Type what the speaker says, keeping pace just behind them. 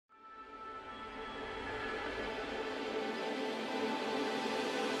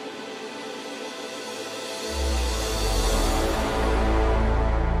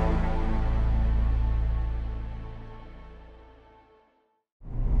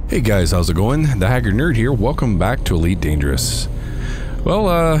Hey guys, how's it going? TheHaggardNerd here. Welcome back to Elite Dangerous.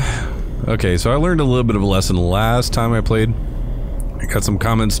 Well, okay, so I learned a little bit of a lesson last time I played. I got some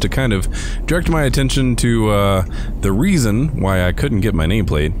comments to kind of direct my attention to the reason why I couldn't get my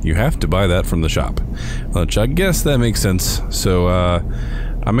nameplate. You have to buy that from the shop, which I guess that makes sense. So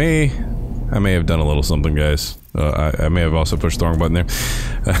I may have done a little something, guys. I may have also pushed the wrong button there.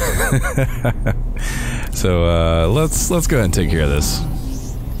 So let's go ahead and take care of this.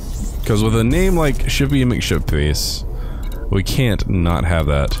 Because with a name like Shippy McShipface, we can't not have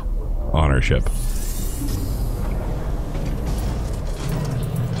that on our ship.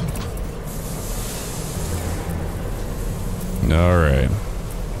 Alright.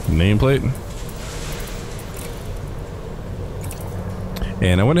 Nameplate.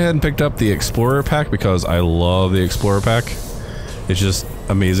 And I went ahead and picked up the Explorer pack because I love the Explorer pack. It's just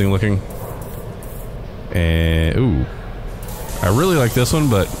amazing looking. And, ooh. I really like this one,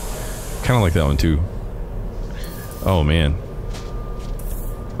 but kind of like that one too. Oh man.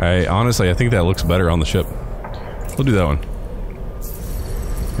 I think that looks better on the ship. We'll do that one.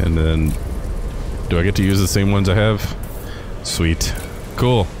 And then, do I get to use the same ones I have? Sweet.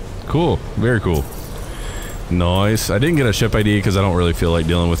 Cool. Cool. Very cool. Nice. I didn't get a ship ID because I don't really feel like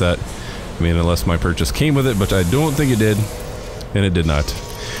dealing with that. I mean, unless my purchase came with it, but I don't think it did. And it did not.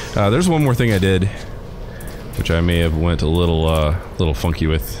 There's one more thing I did, which I may have went a little funky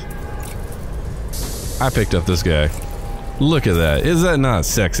with. I picked up this guy. Look at that. Is that not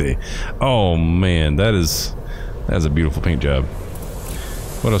sexy? Oh man, that's a beautiful paint job.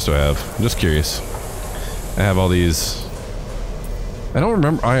 What else do I have? I'm just curious. I have all these.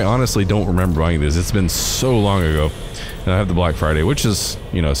 I honestly don't remember buying this. It's been so long ago. And I have the Black Friday, which is,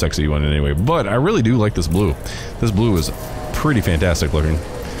 you know, a sexy one anyway. But I really do like this blue. This blue is pretty fantastic looking.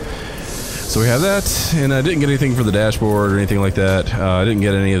 So we have that, and I didn't get anything for the dashboard or anything like that. I didn't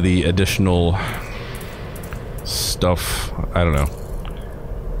get any of the additional stuff. I don't know.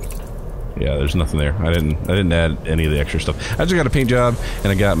 Yeah, there's nothing there. I didn't add any of the extra stuff. I just got a paint job and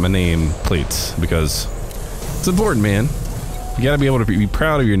I got my name plates because it's important, man. You gotta be able to be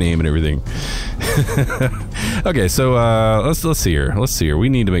proud of your name and everything. Okay, so let's see here. Let's see here. We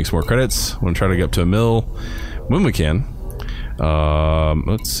need to make some more credits. I'm gonna try to get up to a mill when we can.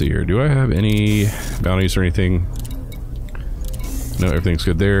 Let's see here. Do I have any bounties or anything? No, everything's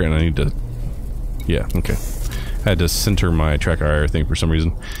good there, and I need to. Yeah, okay. I had to center my track IR thing for some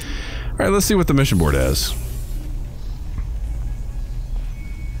reason. Alright, let's see what the mission board has.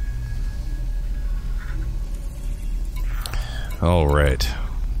 Alright.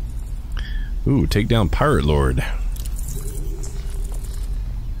 Ooh, take down Pirate Lord.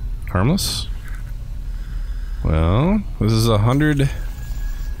 Harmless? Well, this is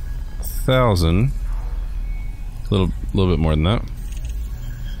 100,000. A little bit more than that.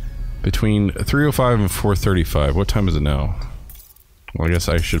 Between 3:05 and 4:35. What time is it now? Well, I guess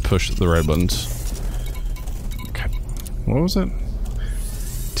I should push the right buttons. Okay. What was it?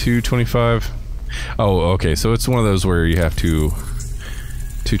 2:25. Oh, okay. So it's one of those where you have to.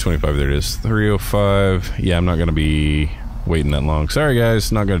 2:25. There it is. 3:05. Yeah, I'm not gonna be waiting that long. Sorry,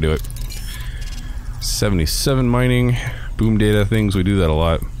 guys. Not gonna do it. 77 mining, boom data things. We do that a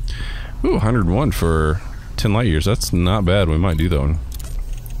lot. Ooh, 101 for 10 light years. That's not bad. We might do that one.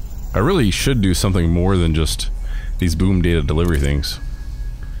 I really should do something more than just these boom data delivery things.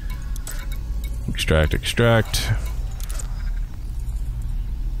 Extract, extract.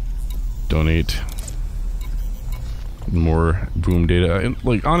 Donate. More boom data. And,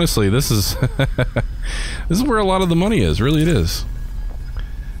 like, honestly, this is this is where a lot of the money is. Really, it is.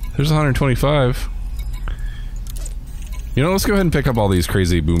 There's 125. You know, let's go ahead and pick up all these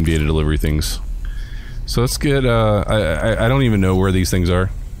crazy boom data delivery things. So let's get. I don't even know where these things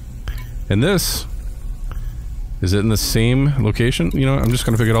are. And this, is it in the same location? You know, I'm just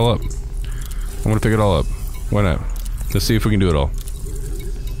gonna pick it all up. I'm gonna pick it all up. Why not? Let's see if we can do it all.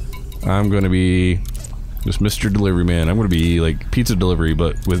 I'm gonna be just Mr. Delivery Man. I'm gonna be like pizza delivery,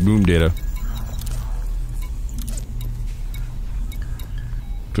 but with boom data.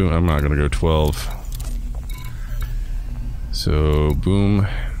 Boom. I'm not gonna go 12. So boom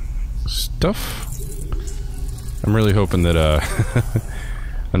stuff. I'm really hoping that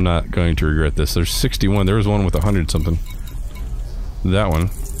I'm not going to regret this. There's 61. There was one with 100 something. That one.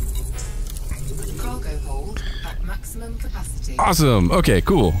 Cargo hold at maximum capacity. Awesome. Okay.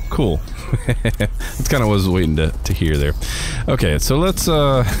 Cool. Cool. That's kind of what I was waiting to hear there. Okay. So let's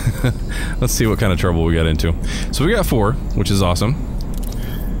let's see what kind of trouble we got into. So we got 4, which is awesome.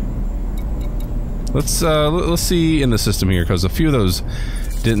 Let's see in the system here, because a few of those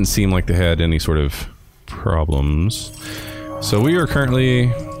didn't seem like they had any sort of problems. So we are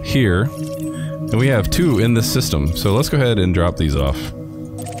currently here. And we have 2 in this system. So let's go ahead and drop these off.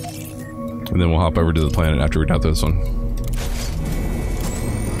 And then we'll hop over to the planet after we're done with this one.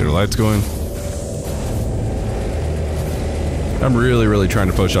 Get our lights going. I'm really trying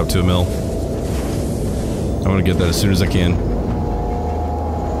to push up to a mil. I want to get that as soon as I can.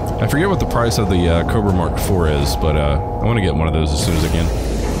 I forget what the price of the Cobra Mark IV is, but I want to get one of those as soon as I can.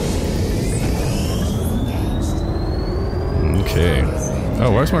 Okay.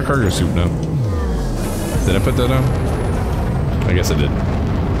 Oh, where's my cargo suit now? Did I put that on? I guess I did.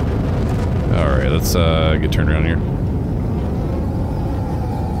 Alright, let's get turned around here.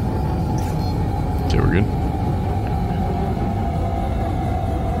 Okay, we're good.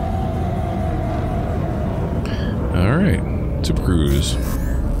 Alright, Super Cruise.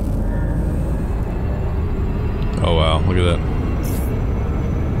 Oh wow, look at that.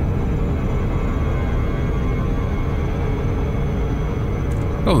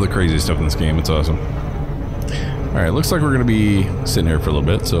 Oh, the crazy stuff in this game, it's awesome. Alright, looks like we're gonna be sitting here for a little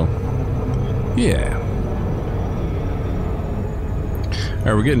bit, so yeah.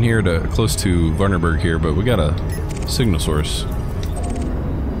 Alright, we're getting here to close to Varnerberg here, but we got a signal source.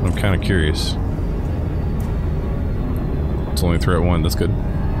 I'm kinda curious. It's only threat 1, that's good.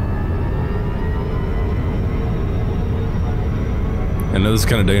 I know this is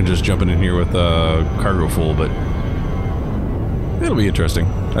kinda dangerous jumping in here with cargo full, but it'll be interesting.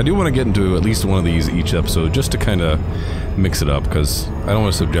 I do want to get into at least one of these each episode just to kind of mix it up, because I don't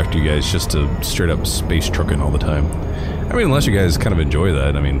want to subject you guys just to straight up space trucking all the time. I mean, unless you guys kind of enjoy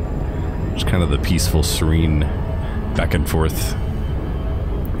that. I mean, just kind of the peaceful, serene back and forth.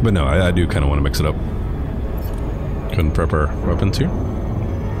 But no, I do kind of want to mix it up. Couldn't prep our weapons here.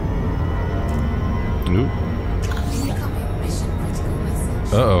 Ooh.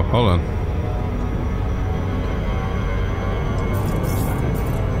 Uh-oh, hold on.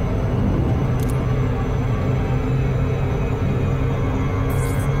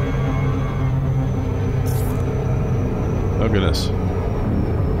 Oh goodness.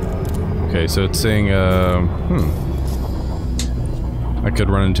 Okay, so it's saying, I could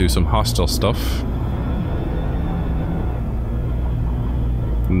run into some hostile stuff.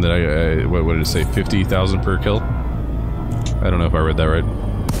 And then what did it say? 50,000 per kill? I don't know if I read that right.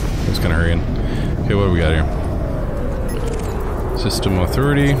 I was kind of hurrying. Okay, what do we got here? System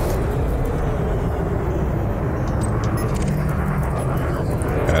authority.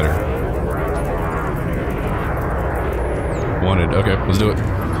 Adder. Wanted. Okay, let's do it.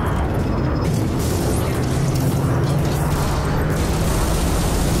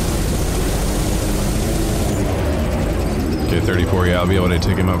 Okay, 34. Yeah, I'll be able to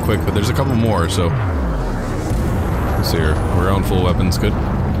take him out quick, but there's a couple more, so let's see here. We're on full weapons. Good.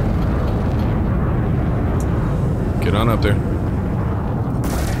 Get on up there.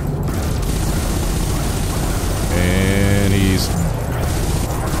 And he's...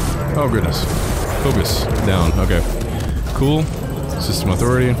 oh goodness. Focus. Down. Okay. Cool. System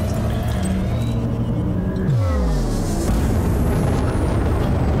authority.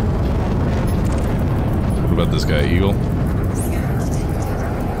 What about this guy, Eagle?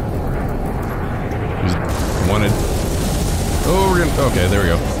 He's wanted. Oh, we're gonna... okay, there we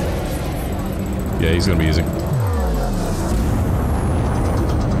go. Yeah, he's gonna be easy.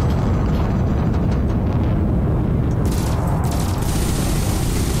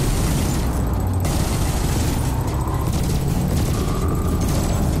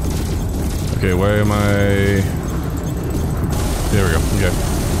 Okay, why am I... there we go, okay.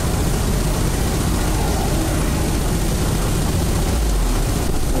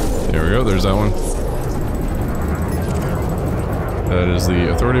 There we go, there's that one. That is the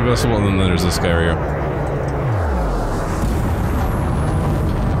authority vessel, and then there's this guy right here.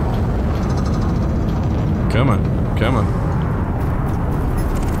 Come on, come on.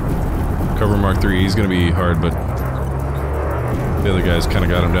 Cover Mark III, he's gonna be hard, but the other guys kind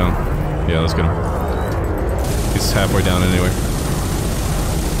of got him down. Yeah, let's get him. He's halfway down anyway.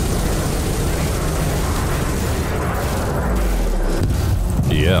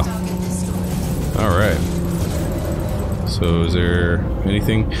 Yeah. Alright. So is there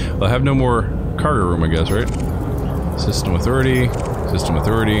anything? Well, I have no more cargo room, I guess, right? System authority. System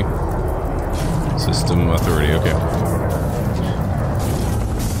authority. System authority, okay.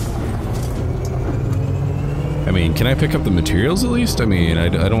 I mean, can I pick up the materials at least? I mean, I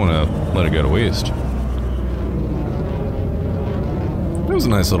don't want to let it go to waste. That was a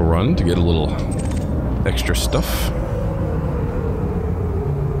nice little run to get a little extra stuff.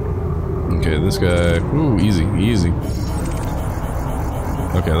 Okay, this guy... ooh, easy, easy.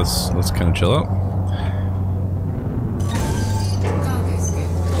 Okay, let's kind of chill out.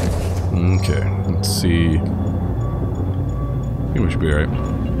 Okay, let's see. I think we should be alright.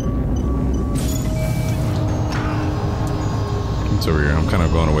 It's over here. I'm kind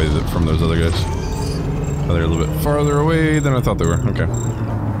of going away from those other guys. Oh, they're a little bit farther away than I thought they were. Okay.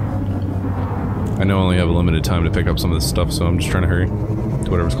 I know I only have a limited time to pick up some of this stuff, so I'm just trying to hurry to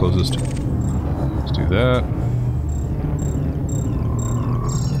whatever's closest. Let's do that.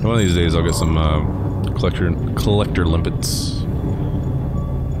 One of these days I'll get some collector limpets.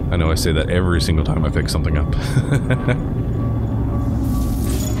 I know I say that every single time I pick something up.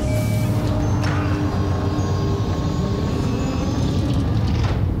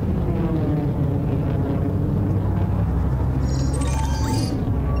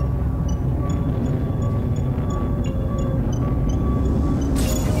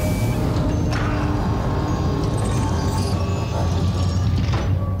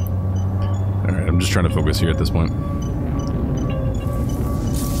 Alright, I'm just trying to focus here at this point.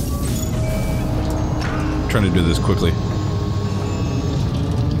 Trying to do this quickly.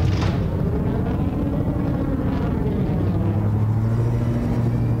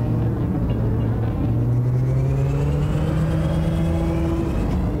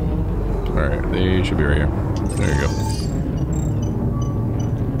 Alright, they should be right here. There you go.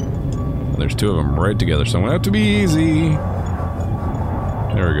 There's two of them right together, so I'm gonna have to be easy.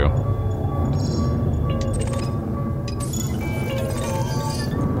 There we go.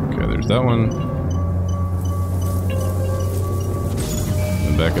 Okay, there's that one.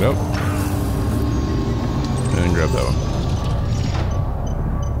 Back it up and grab that one.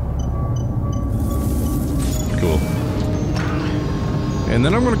 Cool. And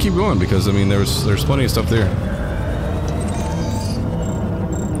then I'm gonna keep going because I mean there's plenty of stuff there.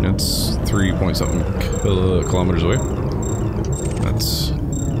 It's 3 point something kilometers away. That's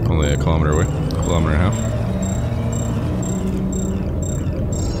only a kilometer away, a kilometer and a half.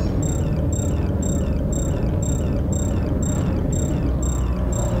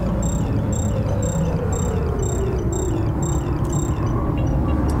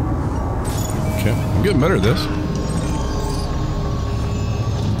 I'm getting better at this.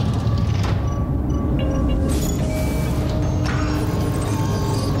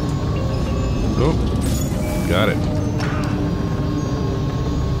 Oh, got it.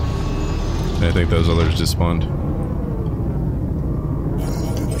 I think those others just spawned.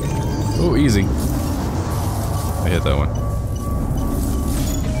 Oh, easy. I hit that one.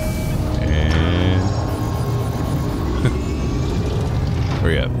 And...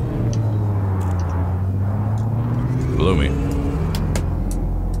 where you at? Below me.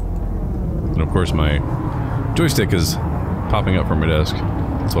 And of course my joystick is popping up from my desk.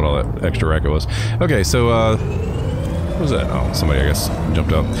 That's what all that extra racket was. Okay, so what was that? Oh, somebody I guess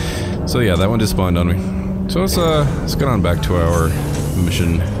jumped out. So yeah, that one just spawned on me. So let's get on back to our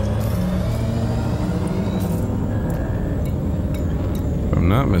mission. If I'm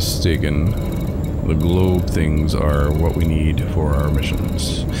not mistaken, the globe things are what we need for our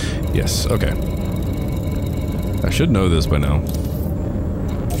missions. Yes, okay. I should know this by now.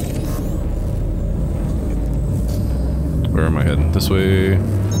 Where am I heading? This way.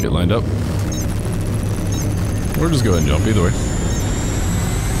 Get lined up. Or just go ahead and jump, either way.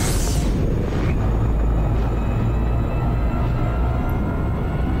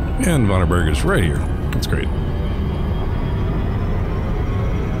 And Vonneberg is right here. That's great.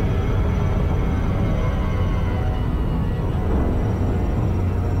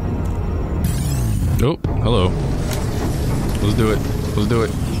 Oh, hello. Let's do it. Let's do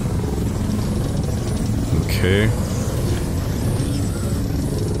it. Okay.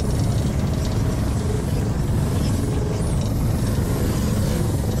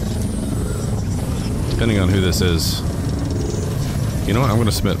 Depending on who this is. You know what? I'm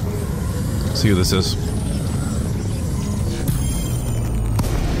gonna submit. See who this is.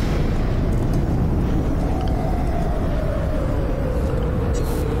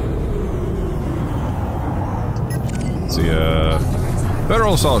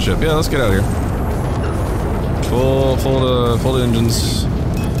 Federal assault ship. Yeah, let's get out of here. Full to engines.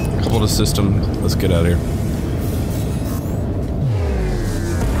 Couple to system. Let's get out of here.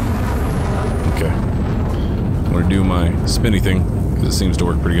 Okay. I'm gonna do my spinny thing because it seems to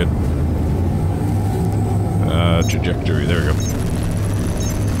work pretty good. Trajectory. There we go.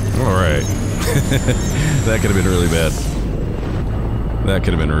 All right. That could have been really bad. That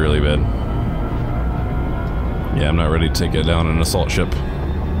could have been really bad. Yeah, I'm not ready to take it down an assault ship.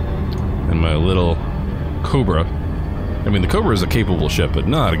 And my little Cobra. I mean, the Cobra is a capable ship, but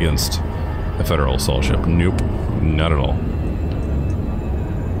not against a federal assault ship. Nope. Not at all.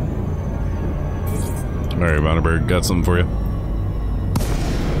 Alright, Vonneberg, got something for you.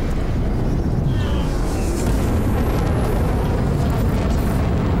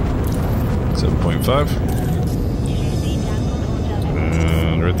 2.5.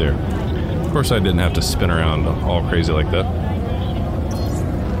 And right there. Of course I didn't have to spin around all crazy like that.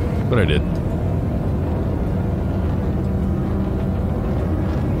 But I did.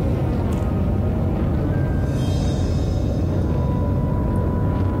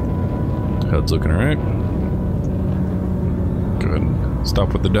 Head's looking alright. Go ahead and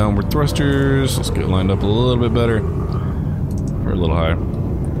stop with the downward thrusters. Let's get lined up a little bit better. Or a little high.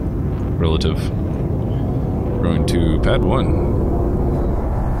 Relative. Going to pad 1.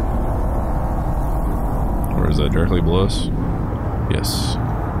 Or is that directly below us? Yes.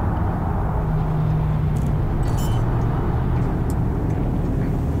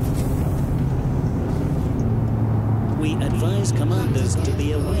 We advise commanders to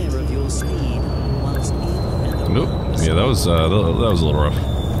be aware of your speed whilst in and around. Nope. Yeah, that was a little rough.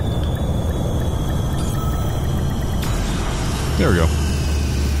 There we go.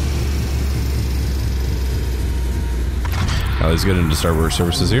 Let's get into starboard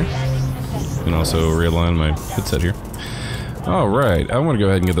services here. And also realign my headset here. Alright, I want to go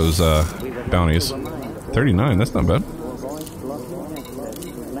ahead and get those bounties. 39, that's not bad.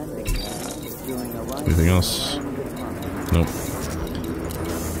 Anything else? Nope.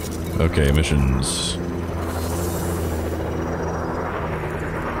 Okay, missions.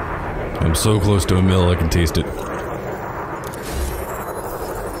 I'm so close to a mill, I can taste it.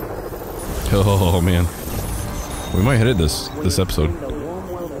 Oh man. We might hit it this episode.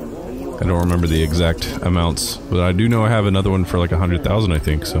 I don't remember the exact amounts, but I do know I have another one for like 100,000, I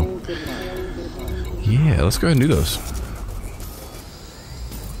think, so. Yeah, let's go ahead and do those.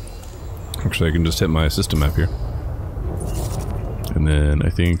 Actually, I can just hit my system map here. And then I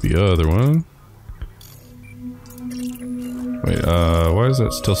think the other one. Wait, why is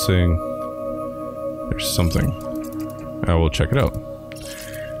that still saying there's something? I will check it out.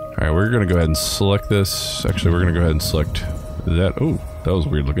 Alright, we're gonna go ahead and select this. Actually, we're gonna go ahead and select that. Oh, that was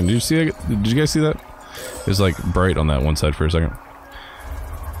weird looking. Did you see it? Did you guys see that? It was like bright on that one side for a second.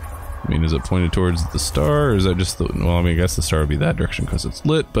 I mean, is it pointed towards the star, or is that just the... Well, I mean, I guess the star would be that direction because it's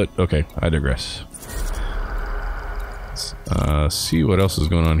lit, but okay, I digress. Let's see what else is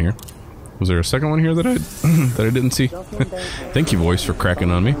going on here. Was there a second one here that I that I didn't see? Thank you, voice, for cracking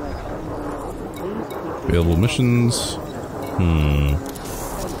on me. Available missions.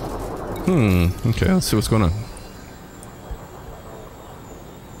 Okay, let's see what's going on.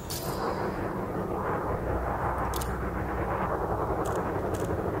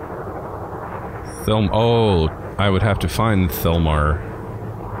 Oh, I would have to find Thelmar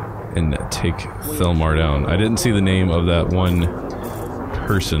and take Thelmar down. I didn't see the name of that one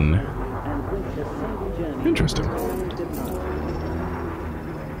person. Interesting.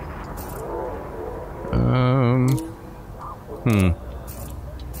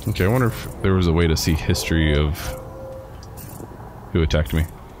 Okay, I wonder if there was a way to see history of who attacked me.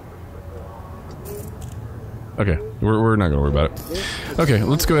 Okay, we're not gonna worry about it. Okay,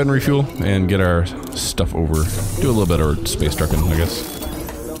 let's go ahead and refuel and get our stuff over. Do a little bit of space trucking, I guess.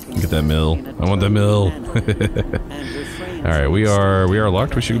 Get that mill. I want that mill. Alright, we are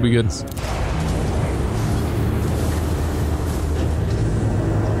locked. We should be good.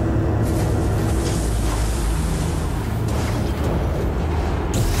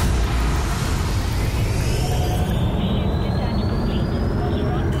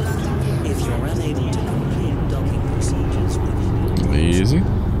 Easy.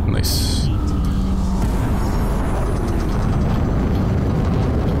 Nice.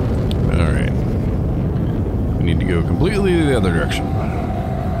 Alright. We need to go completely the other direction.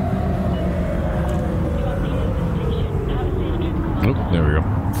 Oh, there we go.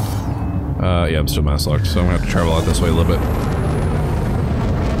 Yeah, I'm still mass locked, so I'm gonna have to travel out this way a little bit.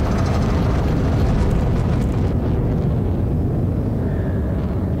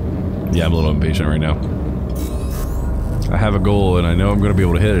 Yeah, I'm a little impatient right now. I have a goal, and I know I'm going to be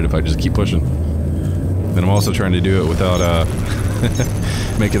able to hit it if I just keep pushing. And I'm also trying to do it without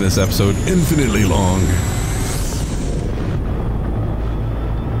making this episode infinitely long.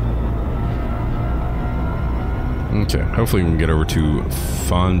 Okay, hopefully we can get over to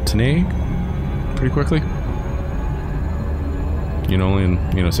Fontenay pretty quickly. You know, only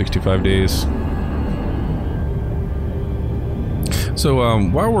in 65 days. So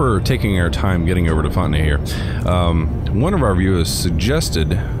while we're taking our time getting over to Fontenay here, one of our viewers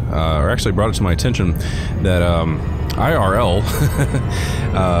suggested, or actually brought it to my attention, that IRL,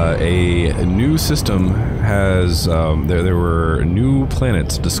 a new system has, there were new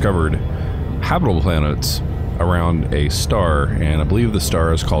planets discovered, habitable planets, around a star, and I believe the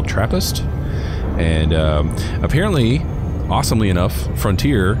star is called TRAPPIST, and apparently, awesomely enough,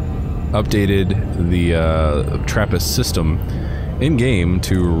 Frontier updated the TRAPPIST system in game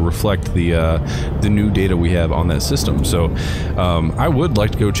to reflect the new data we have on that system. So I would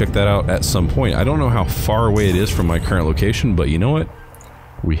like to go check that out at some point. I don't know how far away it is from my current location, but you know what?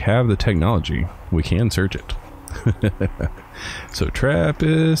 We have the technology. We can search it. So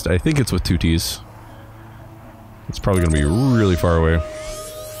TRAPPIST, I think it's with 2 T's. It's probably going to be really far away.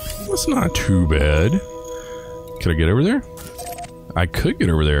 That's not too bad. Could I get over there? I could get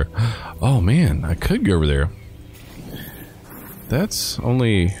over there. Oh man, I could go over there. That's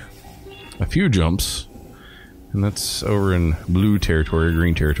only a few jumps. And that's over in blue territory,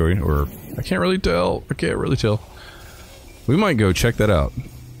 green territory, or I can't really tell. I can't really tell. We might go check that out.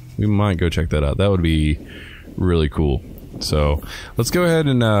 We might go check that out. That would be really cool. So let's go ahead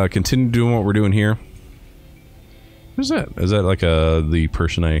and continue doing what we're doing here. Who's that? Is that like the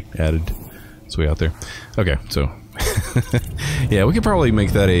person I added? It's way out there. Okay, so yeah, we could probably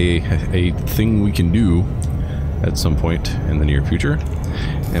make that a thing we can do at some point in the near future.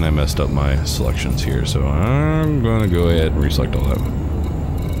 And I messed up my selections here, so I'm gonna go ahead and reselect all that.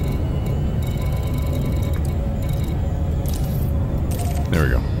 There we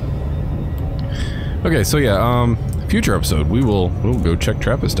go. Okay, so yeah, future episode we'll go check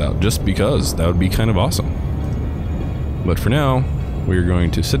TRAPPIST out, just because that would be kind of awesome. But for now, we're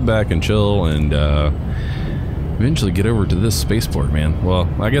going to sit back and chill and eventually get over to this spaceport, man. Well,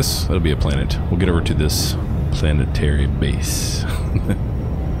 I guess it'll be a planet. We'll get over to this planetary base.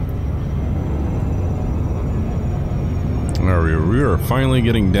 Alright, we are finally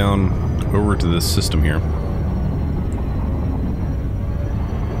getting down over to this system here.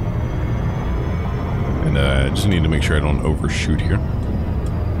 And I just need to make sure I don't overshoot here.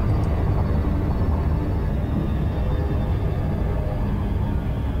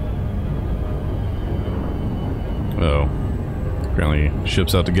 Uh-oh. Apparently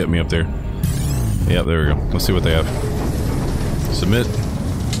ship's out to get me up there. Yeah, there we go. Let's see what they have. Submit.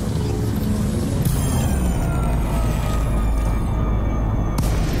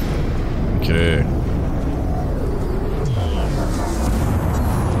 Okay.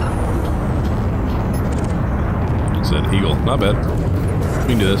 Said Eagle. Not bad.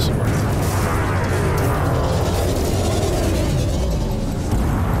 We can do this.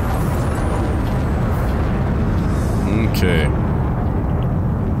 Okay.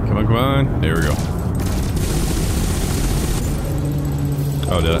 Come on, come on. There we go.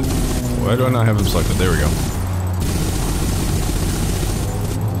 Oh, did I? Why do I not have them selected? There we go.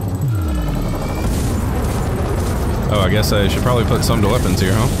 Oh, I guess I should probably put some to weapons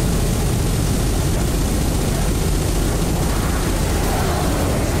here, huh?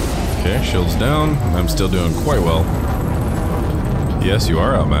 Okay, shields down. I'm still doing quite well. Yes, you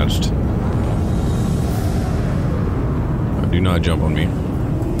are outmatched. Do not jump on me.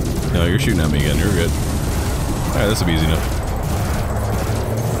 No, you're shooting at me again. You're good. Alright, this will be easy enough.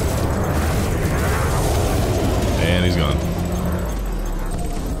 And he's gone.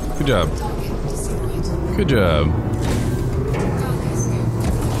 Good job. Good job.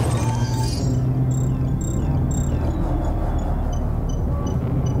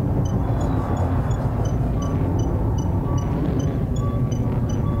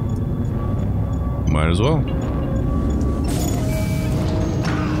 Might as well.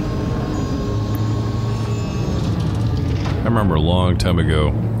 I remember a long time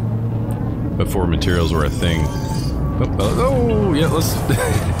ago, before materials were a thing. Oh yeah, let's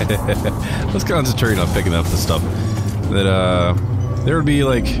let's concentrate on picking up the stuff. That there would be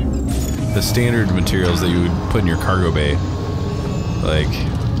like the standard materials that you would put in your cargo bay, like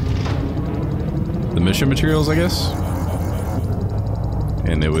the mission materials, I guess.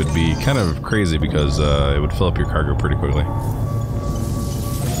 And it would be kind of crazy because it would fill up your cargo pretty quickly.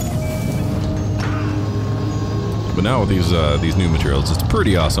 But now with these new materials, it's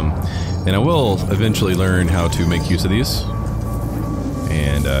pretty awesome. And I will eventually learn how to make use of these.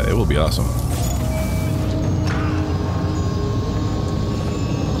 And it will be awesome.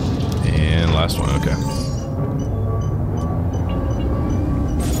 And last one, okay.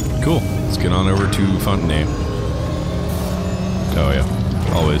 Cool. Let's get on over to Fontenay. Oh yeah.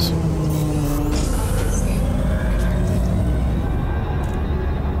 Always.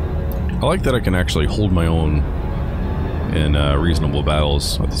 I like that I can actually hold my own in reasonable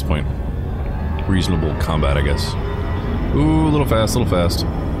battles at this point. Reasonable combat, I guess. Ooh, a little fast, a little fast.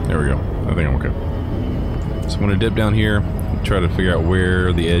 There we go. I think I'm okay. So I'm gonna dip down here, try to figure out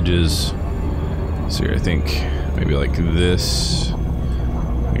where the edge is. So I think maybe like this.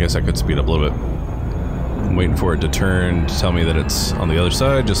 I guess I could speed up a little bit. I'm waiting for it to turn to tell me that it's on the other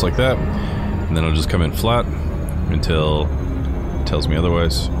side, just like that. And then I'll just come in flat until it tells me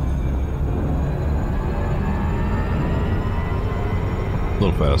otherwise.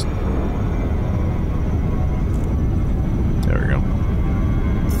 little fast. There we go.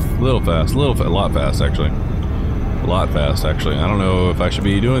 A lot fast, actually. A lot fast, actually. I don't know if I should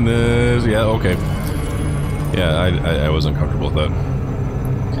be doing this. Yeah, okay. Yeah, I wasn't comfortable with that.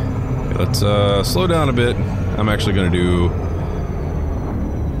 Okay, let's slow down a bit. I'm actually going to do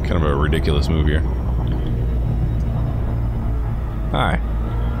kind of a ridiculous move here. Hi.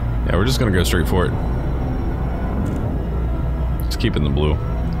 Yeah, we're just going to go straight for it. Just keep it in the blue.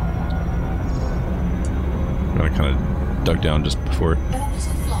 I'm going to kind of duck down just before it.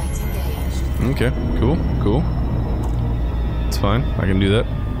 Okay, cool, cool. It's fine, I can do that.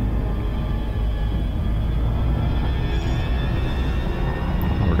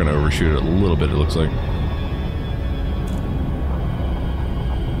 We're gonna overshoot it a little bit, it looks like.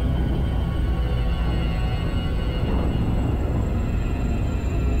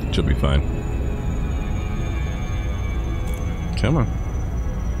 Should be fine. Come on.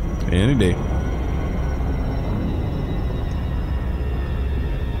 Any day.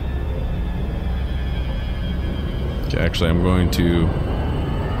 Actually, I'm going to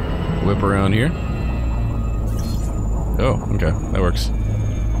whip around here. Oh, okay, that works.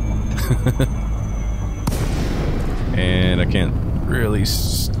 And I can't really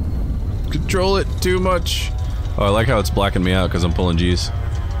control it too much. Oh, I like how it's blacking me out because I'm pulling G's.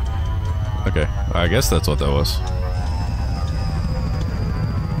 Okay, I guess that's what that was.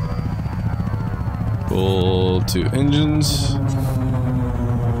 Pull two engines.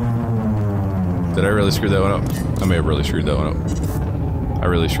 Did I really screw that one up? I may have really screwed that one up. I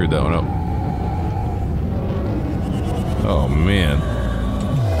really screwed that one up. Oh, man.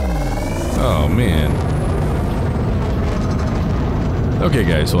 Oh, man. Okay,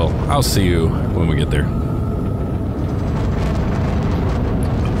 guys, well, I'll see you when we get there.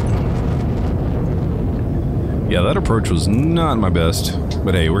 Yeah, that approach was not my best,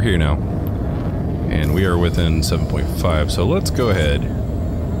 but hey, we're here now. And we are within 7.5, so let's go ahead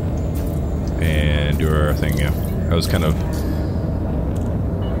and do our thing. Yeah, I was kind of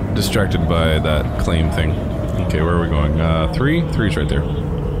distracted by that claim thing. Okay, where are we going? Three? Three's right there.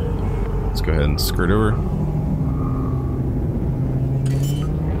 Let's go ahead and skirt over.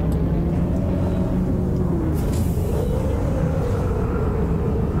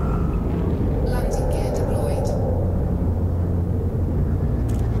 Landing gear deployed.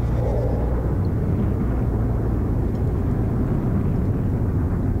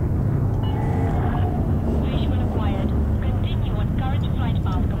 'Visual acquired. Continue on current flight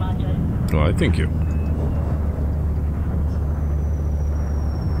path, Commander. Well, I thank you.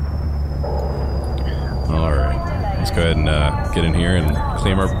 Alright. Let's go ahead and get in here and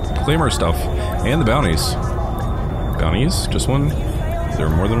claim our stuff. And the bounties. Bounties? Just one? Is there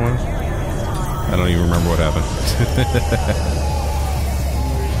more than one? I don't even remember what happened.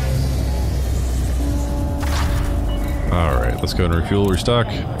 Alright, let's go and refuel, restock.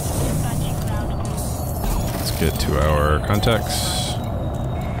 Let's get to our contacts.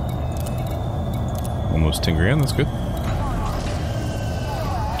 Almost 10 grand, that's good.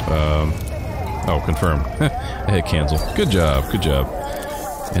 Oh, confirm. I hit cancel. Good job, good job.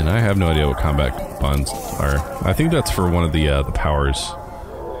 And I have no idea what combat bonds are. I think that's for one of the powers.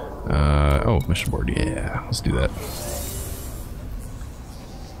 Oh, mission board, yeah. Let's do that.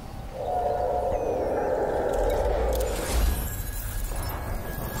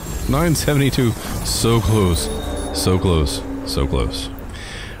 $972. So close. So close. So close.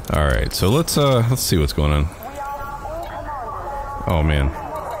 Alright, so let's see what's going on. Oh man.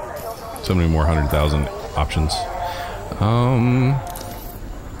 So many more 100,000 options.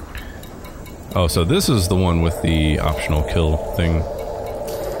 Oh, so this is the one with the optional kill thing.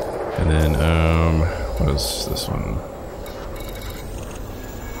 And then, what is this one?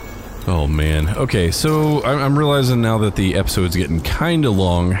 Oh man. Okay, so I'm realizing now that the episode's getting kinda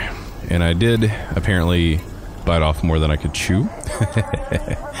long, and I did apparently bite off more than I could chew.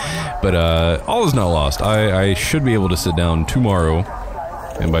 But all is not lost. I should be able to sit down tomorrow,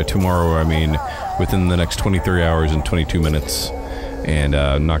 and by tomorrow I mean within the next 23 hours and 22 minutes, and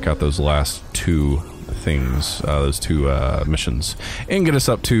knock out those last two things, those two missions, and get us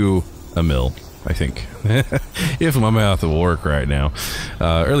up to a mil, I think. If my math will work right now,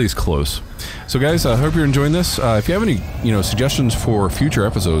 or at least close. So guys, I hope you're enjoying this. If you have any, suggestions for future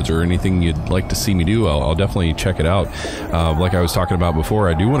episodes or anything you'd like to see me do, I'll definitely check it out. Like I was talking about before,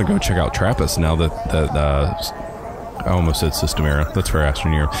 I do want to go check out Trappist now that I almost said System Era. That's for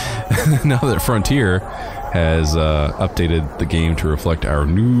Astroneer. Now that Frontier has updated the game to reflect our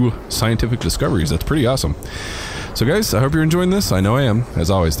new scientific discoveries. That's pretty awesome. So guys, I hope you're enjoying this. I know I am. As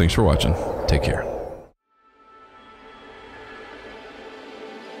always, thanks for watching. Take care.